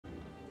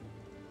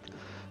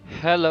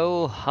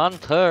Hello,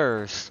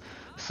 hunters!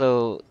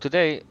 So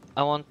today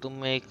I want to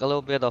make a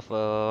little bit of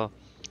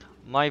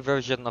my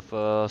version of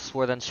a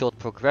sword and shield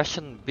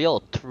progression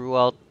build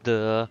throughout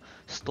the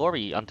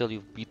story until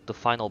you beat the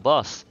final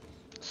boss.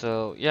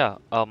 So yeah,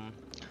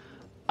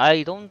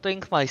 I don't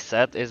think my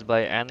set is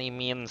by any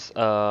means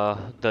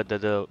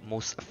the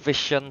most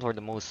efficient or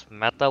the most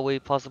meta way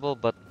possible,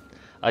 but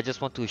I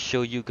just want to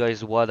show you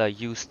guys what I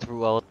used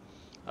throughout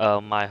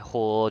my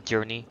whole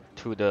journey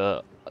through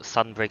the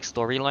Sunbreak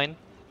storyline.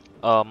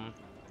 Um,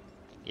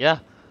 yeah,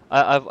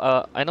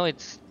 I know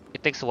it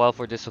takes a while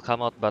for this to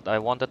come out, but I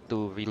wanted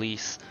to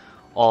release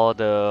all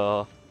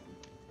the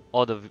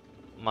all the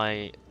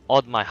my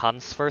all my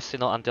hunts first,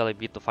 until I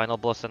beat the final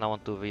boss, and I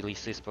want to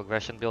release this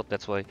progression build.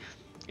 That's why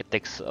it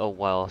takes a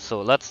while.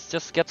 So let's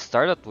just get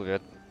started with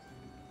it.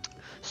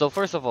 So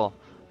first of all,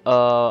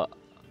 uh,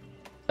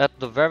 at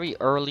the very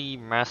early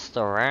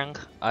master rank,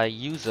 I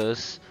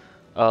uses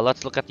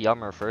let's look at the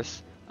armor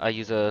first. I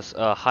uses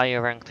a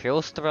higher rank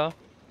Triostra,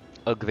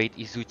 a Great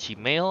Izuchi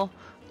Mail,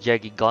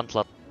 Jaggy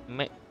Gauntlet,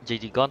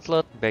 JD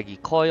Gauntlet, Baggy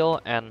Coil,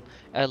 and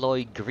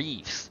Alloy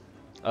Greaves.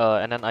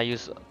 And then I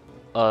use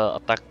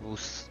attack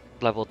boost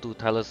level 2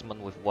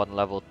 talisman with one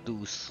level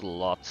 2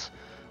 slots.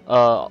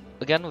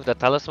 Again, with the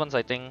talismans,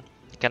 I think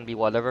it can be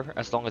whatever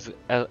as long as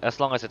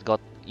it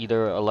got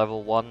either a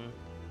level 1,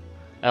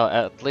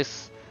 at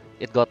least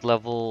it got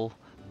level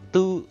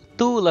 2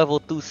 level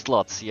 2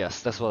 slots.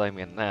 Yes, that's what I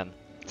mean. Man,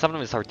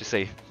 sometimes it's hard to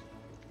say.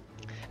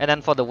 And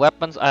then for the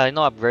weapons, I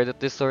know I upgraded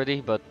this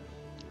already, but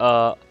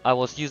I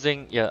was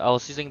using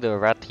the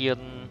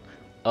Rathian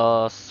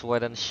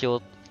sword and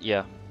shield.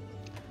 Yeah.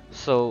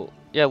 So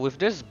yeah, with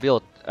this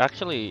build,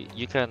 actually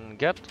you can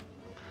get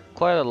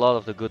quite a lot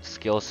of the good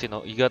skills.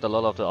 You get a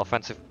lot of the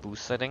offensive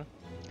boost setting.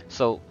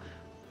 So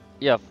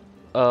yeah,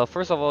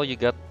 first of all you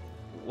get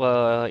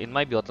in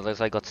my build at least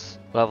I got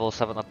level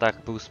 7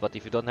 attack boost, but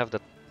if you don't have the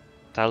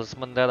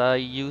talisman that I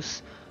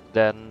use,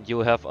 then you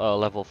have a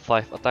level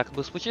 5 attack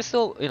boost, which is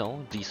still,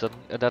 decent.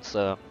 That's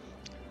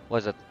what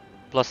is it,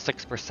 plus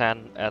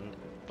 6% and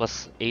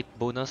plus 8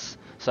 bonus.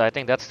 So I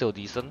think that's still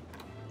decent.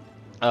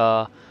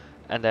 Uh,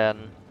 and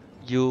then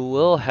you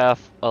will have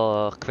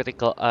a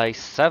critical eye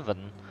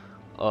 7.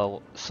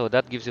 So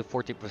that gives you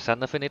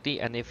 40% affinity,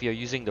 and if you're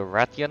using the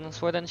Rathian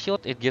Sword and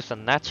Shield, it gives a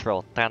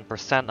natural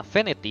 10%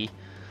 affinity.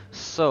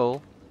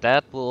 So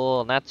that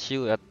will net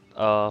you at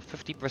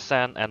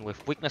 50%, and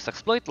with Weakness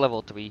Exploit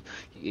level 3,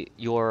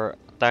 your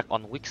attack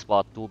on weak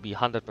spot will be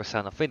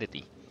 100%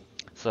 affinity.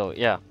 So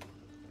yeah,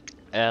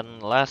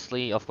 and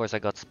lastly, of course, I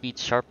got Speed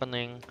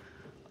Sharpening.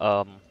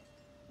 Um,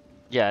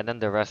 yeah, and then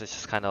the rest is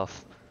just kind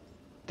of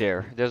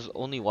there. There's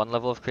only one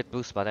level of crit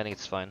boost, but I think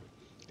it's fine.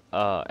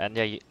 And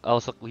yeah,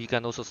 you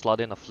can also slot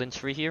in a flinch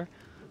tree here,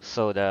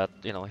 so that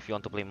if you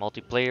want to play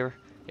multiplayer,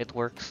 it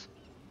works.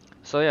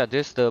 So yeah,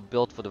 this is the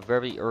build for the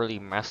very early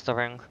master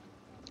rank.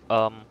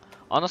 Um,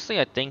 Honestly,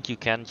 I think you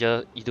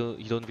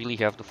don't really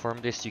have to farm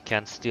this. You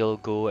can still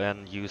go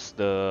and use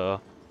the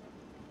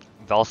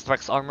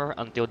Valstrax armor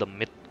until the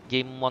mid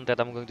game one that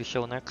I'm going to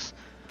show next.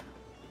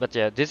 But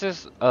yeah, this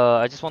is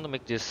I just want to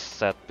make this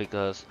set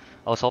because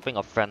I was helping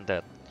a friend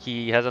that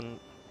he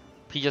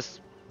just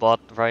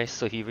bought Rice,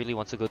 so he really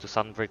wants to go to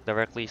Sunbreak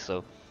directly,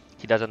 so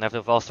he doesn't have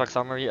the Valstrax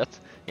armor yet,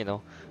 you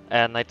know.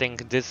 And I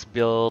think this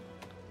build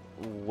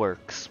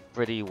works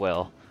pretty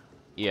well.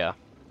 Yeah,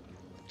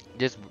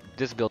 this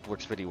this build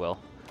works pretty well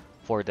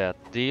for that.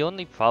 The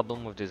only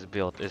problem with this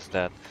build is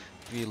that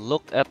if you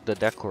look at the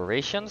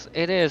decorations,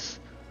 it is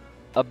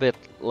a bit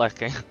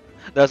lacking.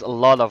 There's a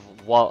lot of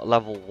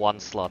level 1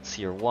 slots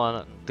here.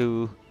 1,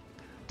 2,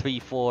 3,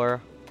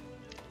 4.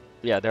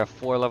 Yeah, there are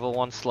 4 level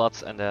 1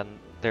 slots, and then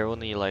they're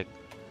only like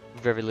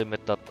very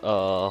limited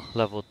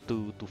level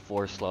 2 to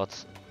 4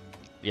 slots.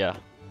 Yeah.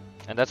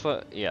 And that's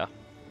what, yeah.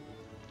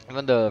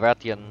 Even the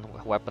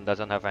Rathian weapon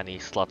doesn't have any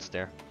slots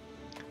there.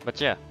 But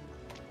yeah,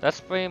 that's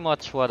pretty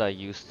much what I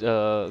used.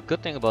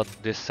 Good thing about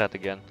this set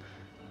again,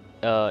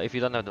 if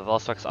you don't have the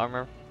Valstrax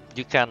armor,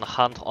 you can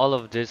hunt all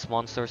of these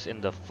monsters in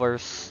the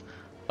first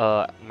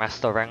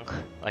master rank,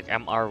 like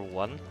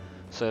MR1.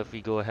 So if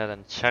we go ahead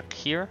and check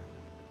here,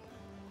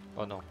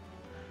 oh no,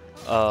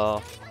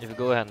 if you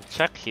go ahead and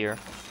check here,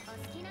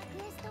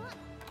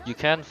 you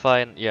can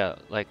find, yeah,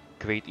 like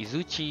Great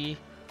Izuchi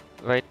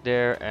right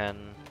there, and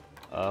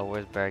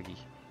where's Baggy?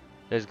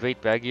 There's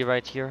Great Baggy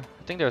right here.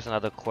 I think there's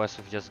another quest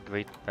with just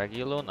Great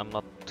Baggy alone. I'm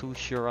not too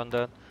sure on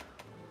that,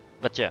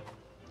 but yeah,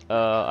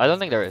 I don't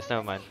think there is.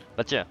 Never mind.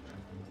 But yeah,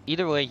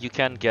 either way, you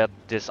can get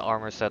this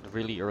armor set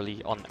really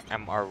early on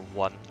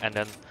MR1, and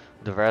then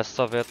the rest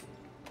of it,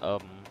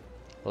 um,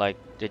 like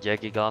the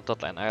Jaggy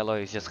Gauntlet and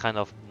Alloy, is just kind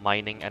of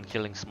mining and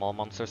killing small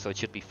monsters, so it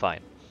should be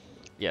fine.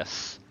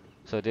 Yes.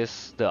 So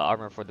this the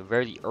armor for the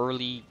very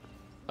early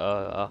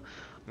uh,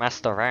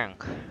 master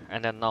rank,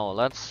 and then now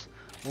let's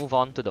move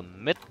on to the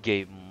mid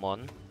game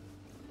one,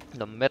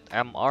 the mid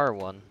MR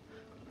one.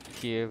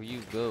 Here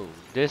you go.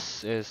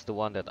 This is the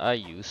one that I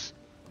use.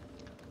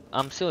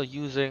 I'm still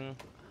using.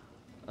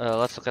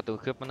 Let's look at the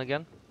equipment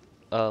again.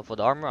 For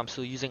the armor, I'm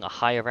still using a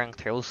high rank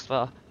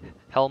Teostra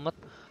helmet.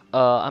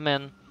 I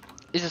mean,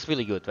 it's just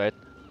really good, right?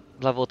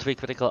 Level 3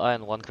 critical eye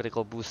and 1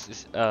 critical boost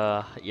is,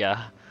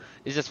 yeah,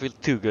 it's just really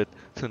too good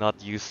to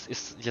not use.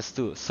 It's just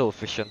too so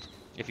efficient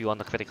if you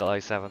want a critical eye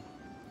 7.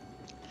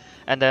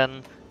 And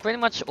then pretty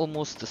much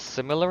almost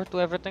similar to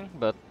everything,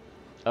 but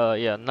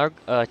yeah,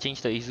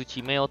 change the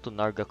Izuchi Mail to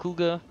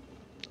Nargacuga.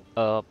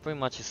 Pretty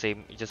much the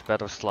same, just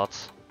better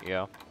slots.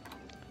 Yeah.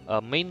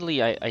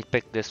 Mainly I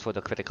picked this for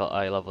the critical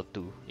eye level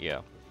 2.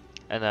 Yeah.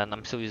 And then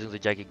I'm still using the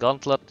Jaggy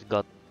Gauntlet. It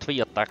got 3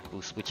 attack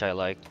boosts, which I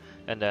like.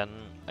 And then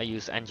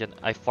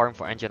I farm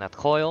for Engine at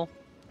Coil.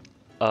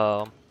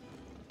 Um,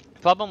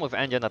 Problem with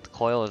Engine at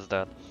Coil is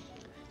that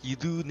you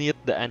do need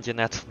the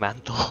Engineer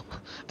mantle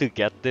to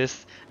get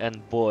this,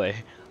 and boy,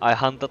 I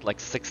hunted like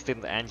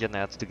 16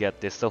 Engineers to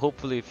get this, so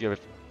hopefully if you're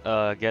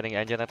getting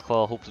Engineer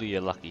Coil, hopefully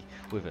you're lucky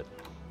with it.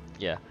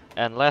 Yeah,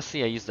 and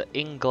lastly I use the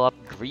Ingot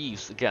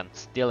Greaves, again,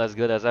 still as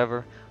good as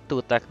ever, 2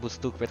 attack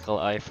boost, 2 critical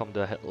eye from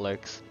the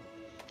legs.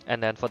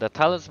 And then for the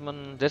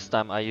Talisman, this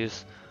time I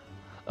use,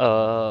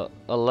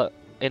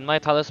 in my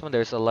Talisman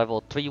there's a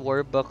level 3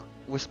 Warbuck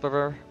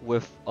Whisperer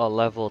with a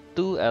level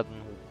 2 and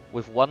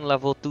with 1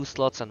 level 2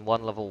 slots and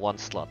 1 level 1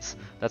 slots.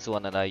 That's the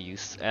one that I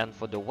use. And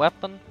for the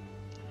weapon,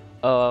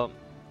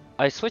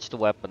 I switched the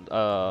weapon.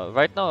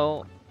 Right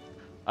now,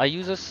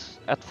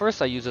 at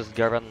first I uses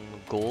Garan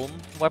Golem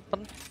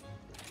weapon.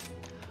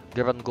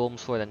 Garan Golem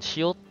Sword and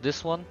Shield,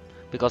 this one,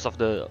 because of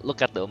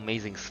look at the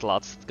amazing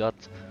slots it got.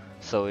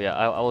 So yeah,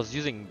 I was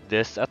using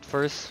this at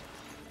first.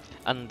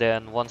 And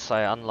then once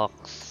I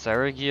unlock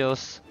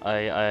Seragios,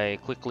 I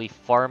quickly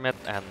farm it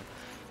and,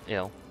 you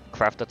know,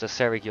 crafted the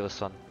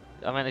Seragios one.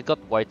 I mean, it got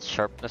white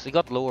sharpness. It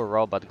got lower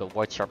raw, but it got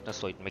white sharpness,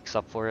 so it makes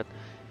up for it.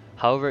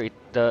 However,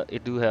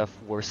 it do have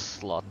worse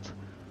slot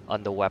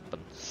on the weapon.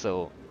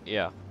 So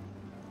yeah.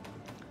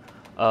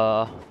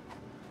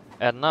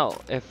 And now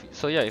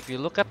if you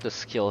look at the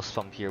skills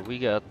from here, we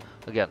get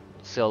again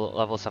still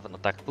level 7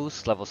 attack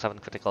boost, level 7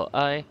 critical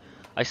eye.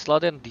 I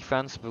slot in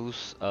defense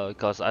boost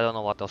because I don't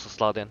know what else to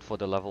slot in for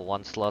the level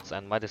 1 slots,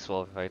 and might as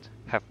well, right,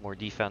 have more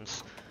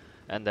defense.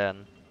 And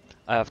then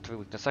I have 3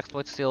 weakness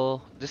exploits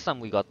still. This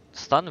time we got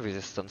stun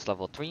resistance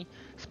level 3,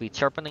 speed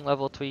sharpening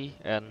level 3,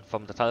 and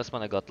from the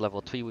talisman I got level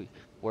 3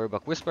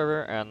 Warbuck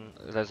Whisperer, and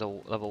there's a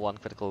level 1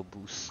 critical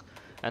boost.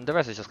 And the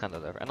rest is just kind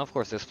of there. And of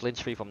course there's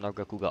flinch free from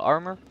Nargacuga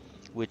armor,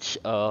 which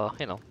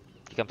you know,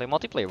 you can play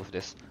multiplayer with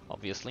this,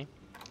 obviously.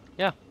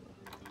 Yeah.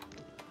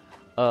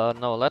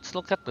 Now let's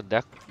look at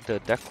the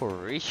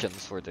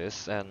decorations for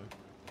this, and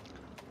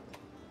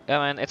yeah,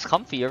 man, it's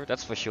comfier,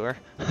 that's for sure.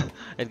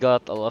 It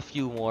got a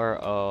few more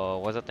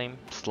what's that name?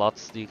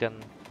 Slots that you can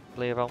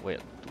play around.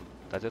 Wait,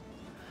 does it?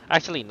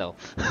 Actually, no.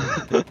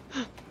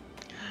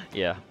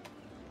 Yeah.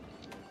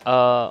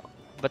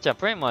 But yeah,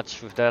 pretty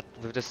much with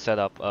this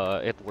setup,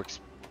 it works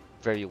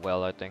very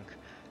well, I think.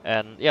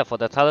 And yeah, for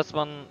the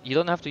talisman, you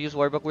don't have to use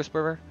Warbuck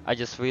Whisperer. I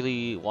just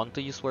really want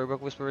to use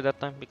Warbuck Whisperer that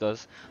time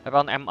because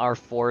around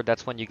MR4,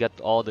 that's when you get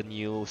all the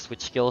new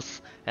switch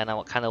skills, and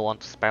I kind of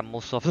want to spam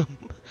most of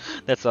them.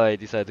 That's why I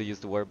decided to use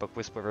the Warbuck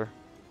Whisperer.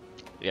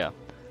 Yeah.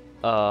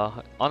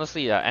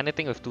 Honestly, yeah,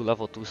 anything with 2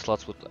 level 2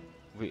 slots would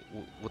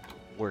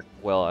work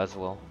well as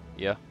well.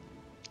 Yeah.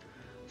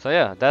 So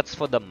yeah, that's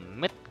for the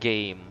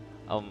mid-game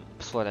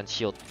Sword and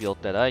Shield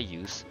build that I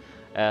use.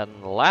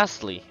 And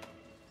lastly,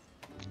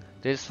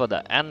 this is for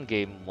the end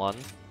game one.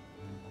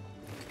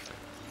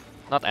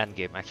 Not end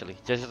game actually,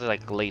 just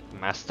like late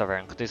master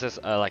rank. This is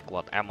like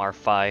what,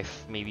 MR5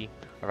 maybe,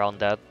 around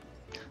that.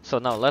 So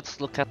now let's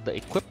look at the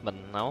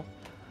equipment now.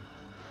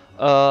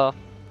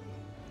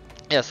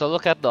 Yeah, so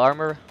look at the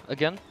armor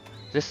again.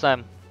 This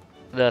time,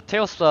 the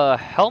Tails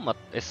helmet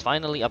is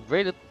finally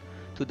upgraded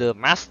to the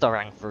master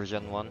rank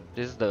version one.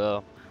 This is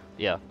the,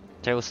 yeah,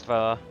 Tails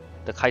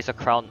the Kaiser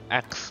Crown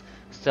X,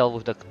 still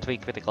with the 3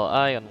 critical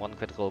eye and 1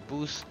 critical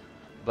boost.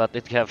 But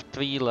it have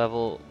 3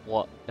 level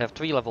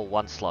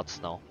 1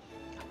 slots now.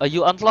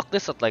 You unlock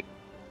this at like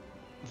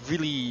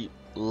really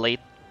late,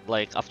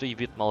 like after you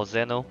beat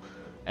Malzeno,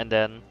 and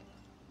then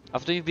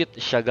after you beat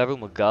Shagaru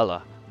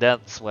Magala,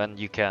 that's when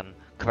you can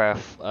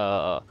craft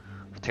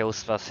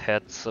Teosfa's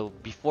head. So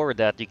before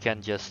that, you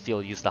can just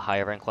still use the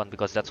high rank one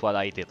because that's what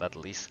I did at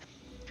least.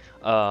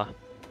 Yeah,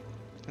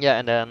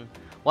 and then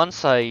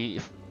once I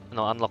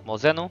unlock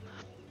Malzeno,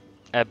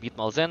 I beat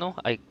Malzeno,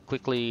 I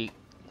quickly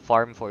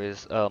farm for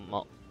his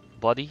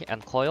body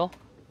and coil.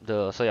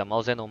 So yeah,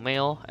 Malzeno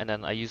male, and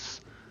then I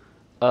use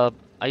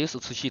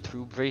Utsushi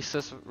through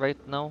braces right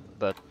now,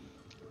 but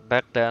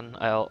back then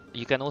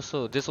you can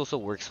also, this also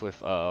works with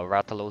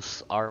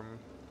Rathalos arm.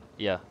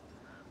 Yeah,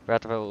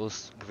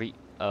 Rathalos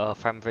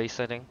farm brace,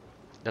 I think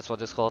that's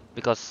what it's called,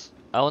 because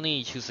I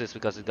only choose this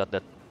because it got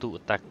the 2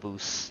 attack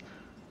boosts.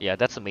 Yeah,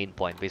 that's the main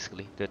point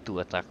basically, the 2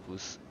 attack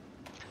boosts.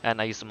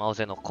 And I use the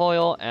Malzeno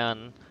coil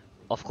and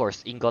of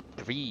course Ingot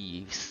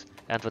Greaves.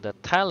 And for the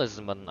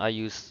talisman, I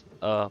use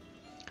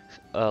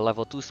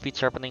level 2 speed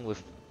sharpening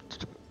with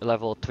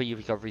level 3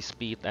 recovery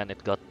speed, and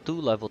it got 2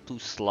 level 2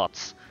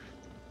 slots.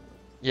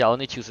 Yeah, I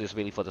only choose this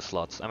really for the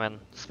slots. I mean,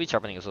 speed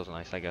sharpening is also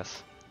nice, I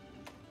guess.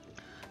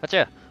 But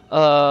yeah,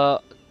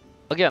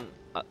 again,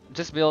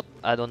 this build,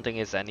 I don't think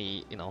is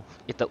any,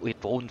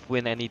 it won't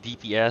win any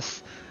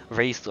DPS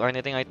race or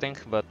anything, I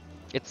think, but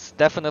it's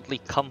definitely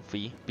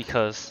comfy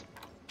because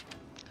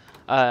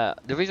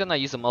the reason I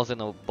use a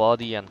malzeno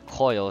body and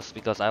coil is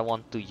because I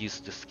want to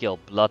use the skill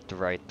Blood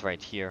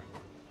right here.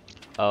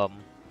 Um,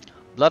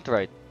 Blood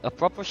a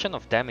proportion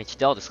of damage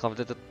dealt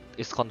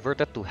is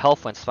converted to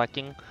health when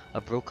striking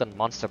a broken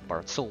monster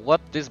part. So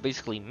what this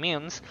basically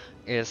means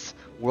is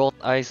World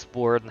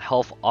Iceborne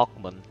Health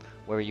Augment,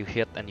 where you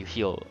hit and you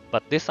heal,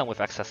 but this time with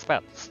excess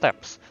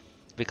steps,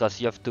 because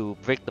you have to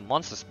break the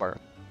monster's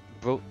part,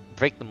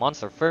 break the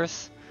monster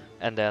first,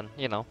 and then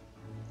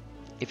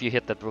if you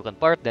hit that broken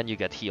part, then you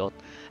get healed.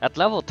 At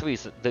level 3,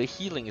 the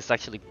healing is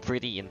actually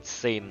pretty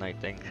insane, I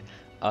think.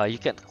 You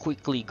can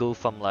quickly go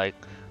from like,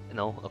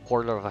 a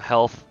quarter of a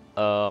health,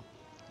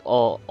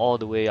 all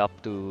the way up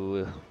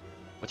to,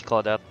 what you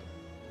call that,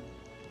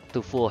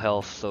 to full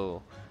health.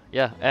 So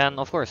yeah, and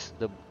of course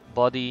the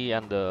body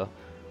and the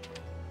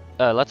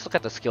let's look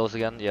at the skills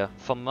again. Yeah,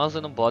 from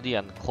Malzeno body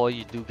and Koi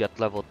you do get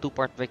level 2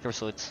 part breaker,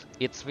 so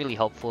it's really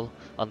helpful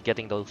on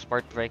getting those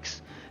part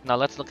breaks. Now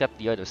let's look at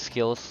the other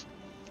skills.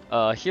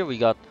 Here we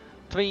got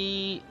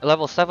 3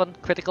 level 7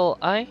 critical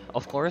eye.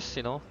 Of course,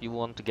 you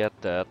want to get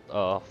that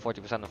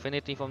 40%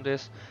 affinity from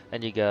this,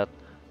 and you get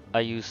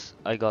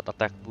I got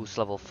attack boost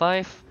level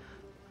 5.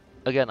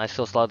 Again, I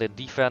still slotted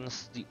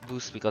defense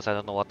boost because I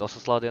don't know what else to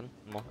slot in.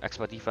 No,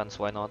 expert defense,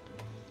 why not?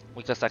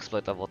 Weakness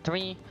exploit level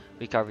 3,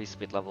 recovery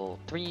speed level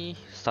 3,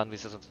 stun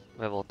resistance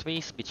level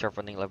 3, speed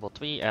sharpening level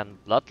 3, and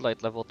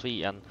bloodlight level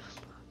 3, and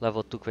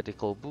level 2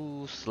 critical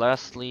boost.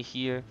 Lastly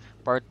here,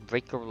 part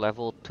breaker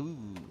level 2.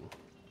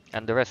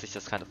 And the rest is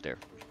just kind of there.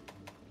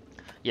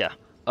 Yeah.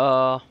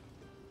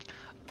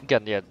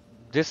 Again, yeah,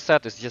 this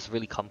set is just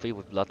really comfy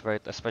with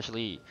Bloodright,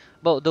 especially.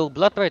 Well, though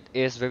Bloodright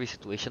is very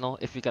situational.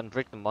 If you can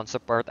break the monster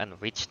part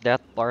and reach that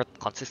part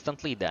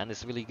consistently, then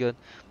it's really good.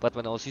 But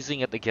when I was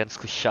using it against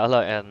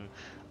Kushala and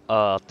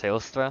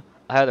Teostra,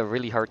 I had a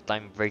really hard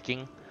time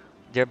breaking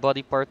their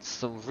body parts.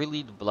 So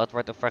really, the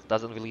Bloodright effect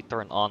doesn't really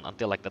turn on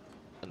until like the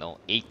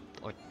 8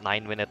 or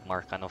 9 minute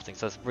mark kind of thing.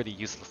 So it's pretty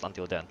useless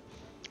until then.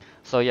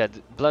 So yeah,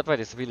 Bloodright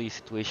is really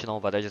situational,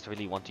 but I just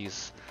really want to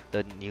use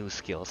the new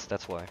skills.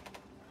 That's why.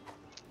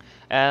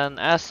 And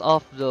as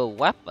of the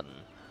weapon,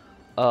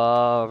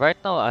 right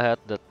now I had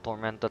the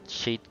Tormented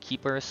Shade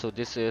Keeper, so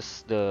this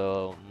is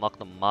the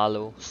Magnum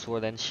Malo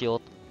Sword and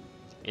Shield.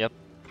 Yep.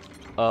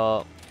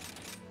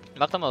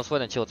 Magnum Malo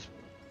Sword and Shield is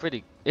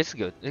it's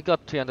good. It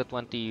got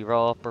 320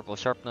 raw, purple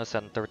sharpness,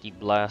 and 30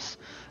 blast,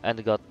 and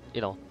it got,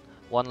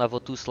 1 level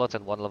 2 slots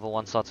and 1 level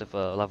 1 slots with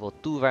a level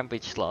 2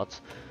 rampage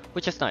slots,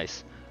 which is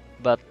nice.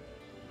 But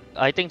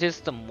I think this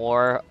is the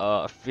more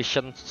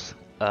efficient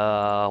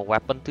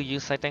weapon to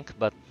use, I think.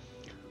 But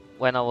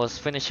when I was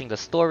finishing the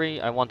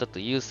story, I wanted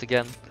to use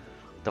again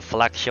the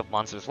flagship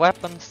monster's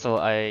weapon, so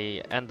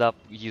I end up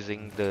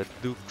using the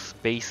Duke's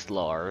Base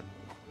Lord,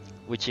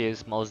 which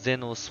is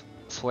Malzeno's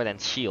Sword and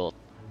Shield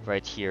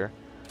right here.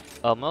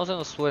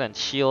 Malzeno's Sword and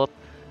Shield,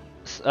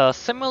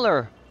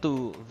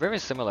 very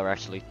similar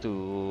actually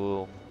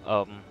to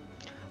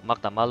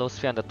Magna Malo's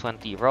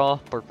 320 raw,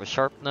 purple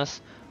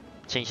sharpness,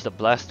 change the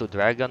blast to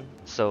dragon,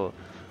 so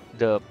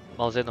the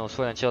Malzeno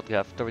Sword and Shield you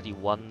have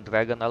 31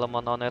 dragon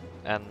element on it,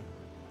 and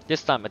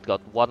this time it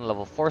got 1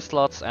 level 4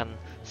 slots, and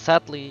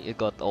sadly it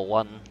got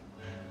a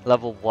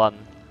level 1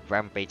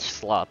 rampage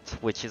slot,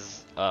 which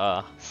is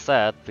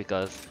sad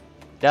because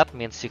that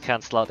means you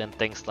can't slot in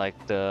things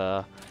like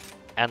the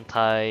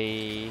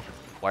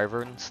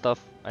anti-wyvern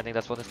stuff, I think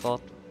that's what it's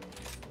called.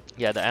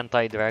 Yeah, the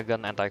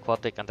anti-dragon,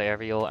 anti-aquatic,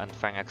 anti-aerial, and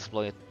fang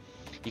exploit.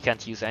 You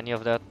can't use any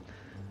of that.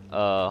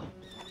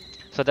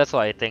 So that's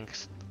why I think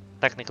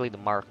technically the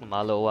Mark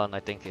Malo one I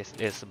think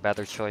is a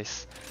better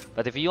choice.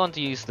 But if you want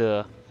to use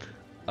the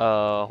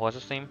what's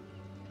his name?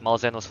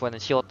 Malzeno's Sword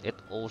and Shield, it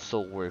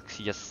also works.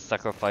 You just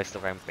sacrifice the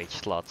rampage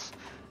slots.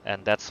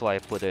 And that's why I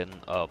put in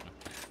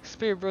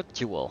Spirit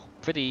Jewel.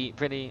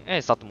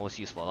 It's not the most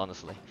useful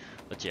honestly.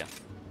 But yeah.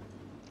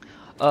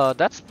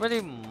 That's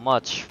pretty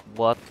much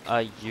what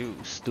I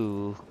use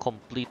to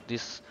complete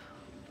this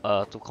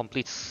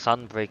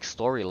Sunbreak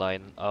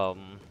storyline.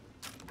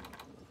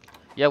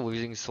 Yeah, we're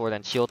using Sword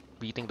and Shield,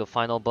 beating the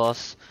final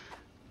boss,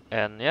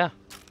 and yeah.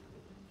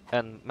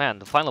 And man,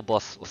 the final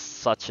boss was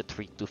such a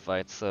treat to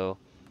fight. So,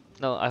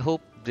 no, I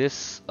hope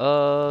this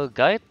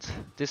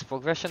this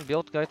progression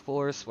build guide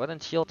for Sword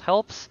and Shield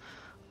helps.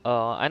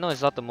 I know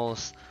it's not the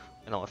most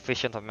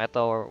efficient of meta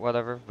or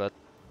whatever, but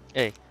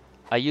hey,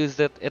 I used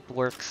it. It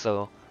works,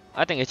 so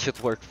I think it should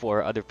work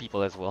for other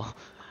people as well.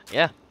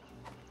 Yeah.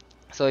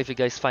 So if you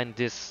guys find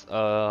this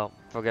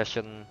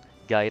progression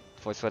guide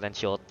for Sword and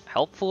Shield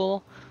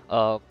helpful,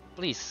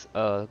 please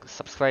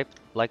subscribe,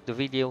 like the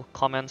video,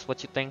 comments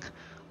what you think.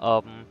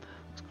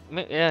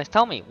 Yeah,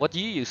 tell me what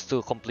you use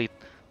to complete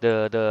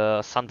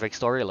the Sunbreak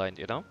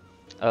storyline.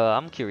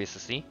 I'm curious to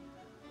see.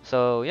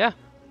 So yeah,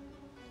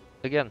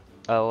 again,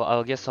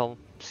 I guess I'll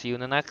see you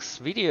in the next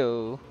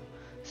video.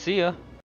 See ya.